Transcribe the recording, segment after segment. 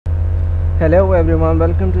Hello everyone,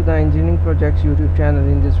 welcome to the Engineering Projects YouTube channel.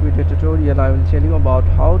 In this video tutorial I will tell you about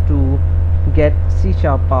how to get C#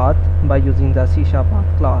 path by using the C#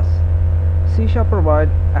 path class. C# provide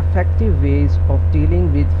effective ways of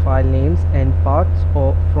dealing with file names and paths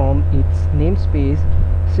from its namespace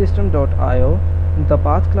system.io. The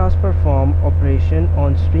path class perform operation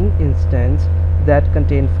on string instance that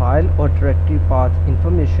contain file or directory path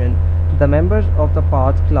information. The members of the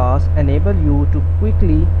path class enable you to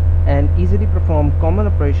quickly and easily perform common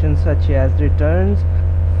operations such as returns,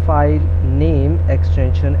 file name,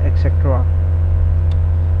 extension, etc.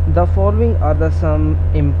 The following are some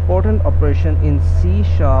important operations in C#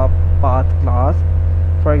 path class.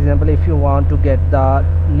 For example, if you want to get the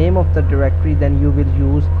name of the directory, then you will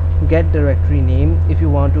use GetDirectoryName. If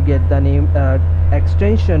you want to get the name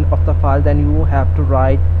extension of the file, then you have to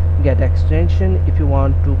write GetExtension. If you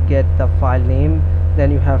want to get the file name,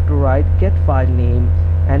 then you have to write GetFileName.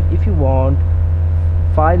 And if you want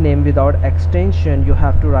file name without extension, you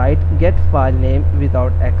have to write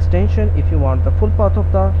GetFileNameWithoutExtension. If you want the full path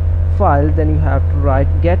of the file, then you have to write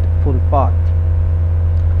GetFullPath.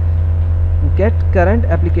 Get current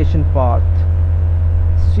application path.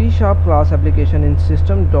 C# class application in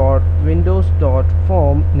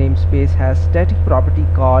system.windows.form namespace has static property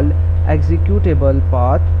called executable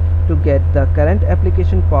path. To get the current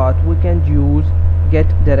application path, we can use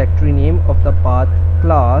GetDirectoryName of the path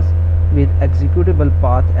class with executable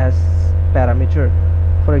path as parameter.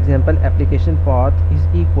 For example, application path is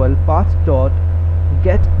equal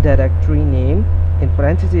path.getDirectoryName in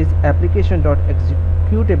parentheses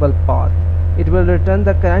application.executable path. It will return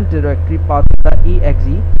the current directory path of the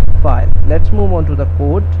exe file. Let's move on to the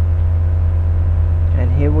code,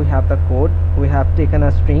 and here we have the code. We have taken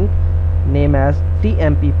a string name as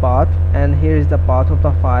tmp path, and here is the path of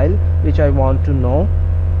the file which I want to know.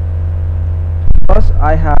 First,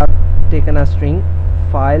 I have taken a string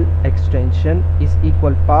file extension is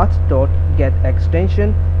equal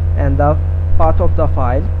path.getExtension, and the path of the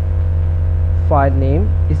file name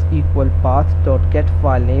is equal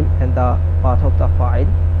path.getFileName, and the path of the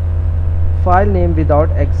file name without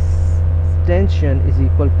extension is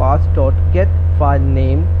equal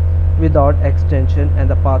path.getFileName without extension, and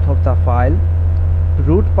the path of the file.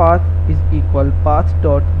 Root path is equal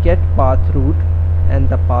path.getPathRoot, and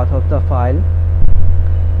the path of the file.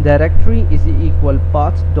 Directory is equal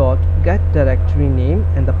path.getDirectoryName,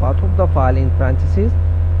 and the path of the file in parentheses.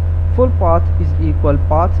 Full path is equal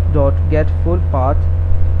path.getFullPath,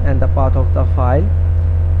 and the path of the file.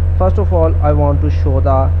 First of all, I want to show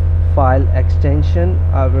the file extension.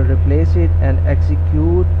 I will replace it and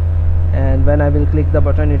execute, and when I will click the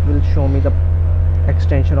button, it will show me the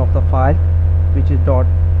extension of the file, which is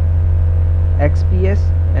 .xps,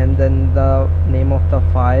 and then the name of the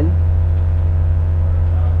file,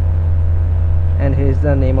 and here is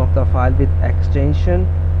the name of the file with extension,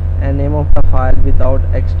 and name of the file without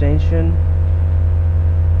extension.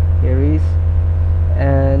 Here is,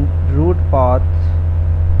 and root path.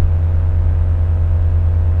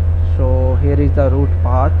 So here is the root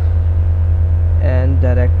path and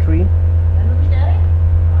directory,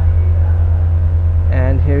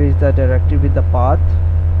 and here is the directory with the path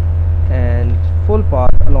and full path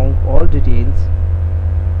along all details,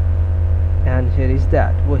 and here is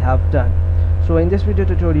that we have done. So in this video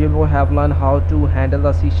tutorial we have learned how to handle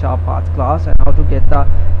the C# path class and how to get the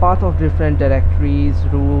path of different directories,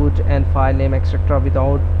 root and file name, etc.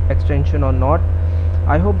 without extension or not.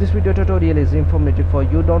 I hope this video tutorial is informative for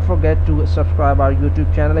you. Don't forget to subscribe our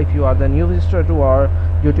YouTube channel if you are the new visitor to our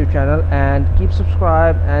YouTube channel, and keep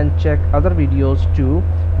subscribe and check other videos too.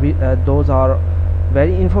 Those are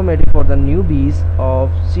very informative for the newbies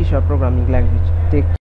of C# programming language. Take